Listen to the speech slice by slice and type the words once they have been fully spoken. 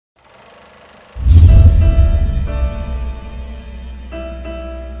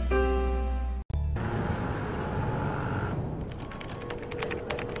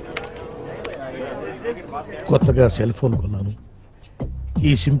కొత్తగా cell phone కొన్నాను. ఈ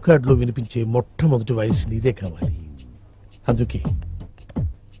సిమ్ కార్డులో వినిపించే మొట్టమొదటి వాయిస్ నీదే కావాలి. అందుకే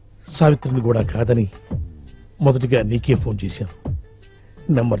సావిత్రిని కూడా కాదని మొదటిగా నీకే ఫోన్ చేశాను.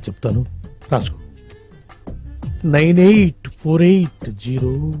 నంబర్ చెప్తాను, రాసుకో.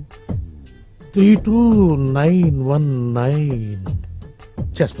 9848032919.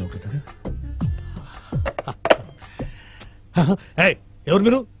 చేస్తావు కదా? ఎవరు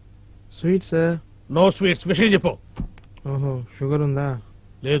మీరు? Sweet sir. No sweets. విషయం చెప్పు. షుగర్ ఉందా?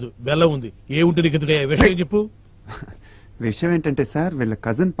 లేదు, బెల్లం ఉంది. ఏ ఉంటే నీకు ఎందుకయ్యా? విషయం చెప్పు. విషయం ఏంటంటే సార్, వీళ్ళ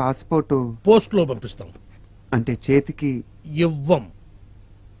కజిన్ పాస్పోర్ట్ పోస్ట్ లో పంపిస్తాం. అంటే చేతికి ఇవ్వం.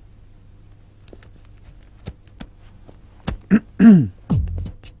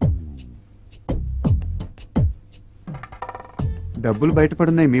 డబ్బులు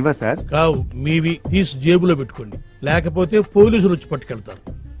బయటపడున్నాయి. మీవా సార్? కావు, మీవి. తీసి జేబులో పెట్టుకోండి, లేకపోతే పోలీసులు వచ్చి పట్టుకెళ్తారు.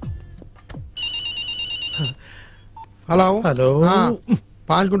 Hello hello.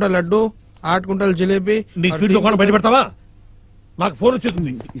 5 quintal laddu, 8 quintal jalebi. నీ స్వీట్ దుకాణం బయట పెడతావా? నాకు ఫోన్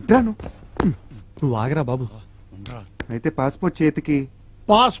వచ్చేస్తుంది. ఇట్లాను నువ్వు ఆగరా బాబు. అయితే పాస్పోర్ట్ చేతికి.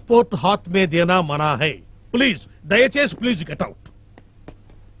 పాస్పోర్ట్ హాత్ మే దేనా మనా హై. ప్లీజ్, దయచేసి ప్లీజ్ గెట్ అవుట్.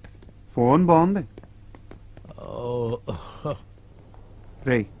 ఫోన్ బాగుంది.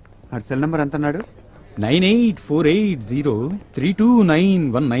 రేయ్, ఆ సెల్ నంబర్ ఎంత అన్నాడు?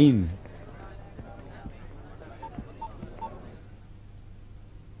 9848032919.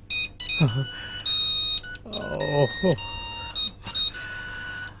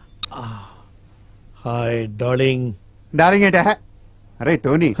 Hi darling. డార్లింగ్ ఏంటా? అరే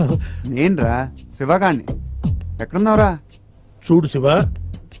టోనీ, నేనురా శివగాణ్ణి. ఎక్కడున్నావురా? చూడు శివ,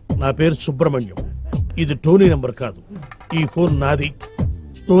 నా పేరు సుబ్రహ్మణ్యం. ఇది టోనీ నంబర్ కాదు. ఈ ఫోన్ నాది,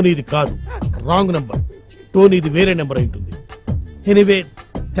 టోనీది కాదు. Wrong number. టోనీది వేరే నెంబర్ అయి ఉంటుంది. Anyway,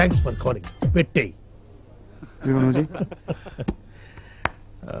 thanks for calling. పెట్టేయ్.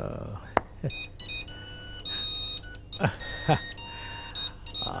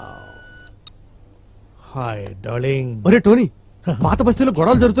 Hi darling. ఒరే టోనీ, పాత బస్తీలో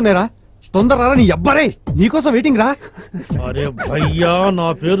గొడవలు జరుగుతున్నారా? తొందర రారా, నీ అబ్బారే నీకోసం వెయిటింగ్ రా. అరే భయ్యా, నా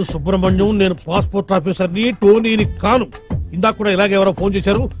పేరు సుబ్రహ్మణ్యం. నేను పాస్పోర్ట్ ఆఫీసర్ని, టోనీని కాను. ఇందాక కూడా ఇలాగే ఎవరో ఫోన్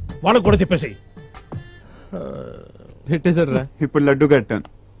చేశారు, వాళ్ళకు కూడా చెప్పేసాయి. పెట్టేశాడు రా. ఇప్పుడు లడ్డు కట్టాను,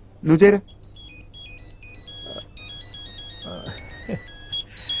 నువ్వు చేయరా.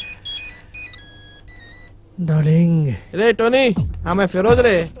 डार्लिंग। रे टोनी, हाँ मैं फिरोज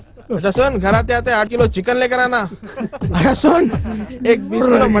रे। अच्छा सुन, घर आते आते 8 किलो चिकन लेकर आना। अच्छा सुन, एक 20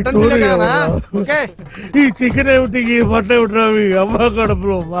 किलो मटन भी लेकर आना। ओके? ఈ చికెన్ ఏమిటి, మటన్ ఏమిటి? అమ్మ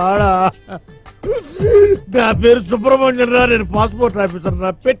కడుపులో మాడా. నా పేరు సుబ్రహ్మణ్యం రా, నేను పాస్పోర్ట్ ఆఫీసర్ రా.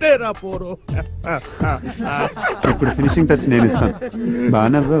 పెట్టేరా పోరు. ఇప్పుడు ఫినిషింగ్ టచ్ నేను ఇస్తాను.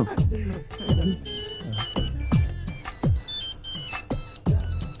 బాగా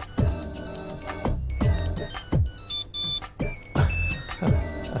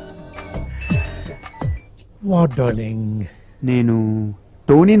వాట్ డార్లింగ్? నేను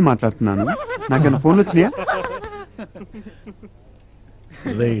టోనీని మాట్లాడుతున్నాను. నాకేమైనా ఫోన్లు వచ్చినాయా?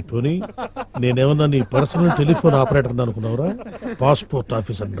 రే టోనీ, నేనేమన్నా నీ personal telephone operator అనుకున్నావురా? Passport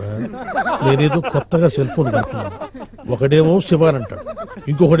officer రా. నేనేదో కొత్తగా సెల్ ఫోన్ కడుతున్నాను. ఒకడేమో శివాన్ అంటాడు,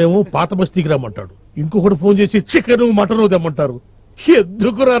 ఇంకొకడేమో పాత బస్తీకి రమ్మంటాడు, ఇంకొకటి ఫోన్ చేసి చికెన్ మటన్ తెమ్మంటారు.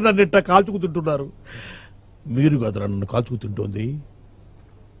 ఎందుకురా నన్ను ఇట్లా కాల్చుకు తింటున్నారు? మీరు కాదురా నన్ను కాల్చుకు తింటోంది,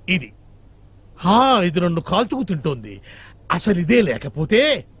 ఇది ఇది నన్ను కాల్చుకు తింటోంది. అసలు ఇదే లేకపోతే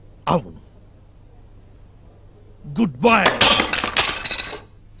అవును. Good bye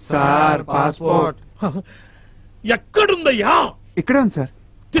sir. పాస్పోర్ట్ ఎక్కడుందయ్యా? ఇక్కడే ఉంది సార్.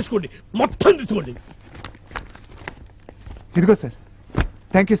 తీసుకోండి, మొత్తం తీసుకోండి. ఇదిగో sir.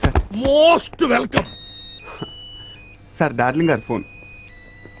 Thank you sir. Most welcome. Sir darling గారు ఫోన్.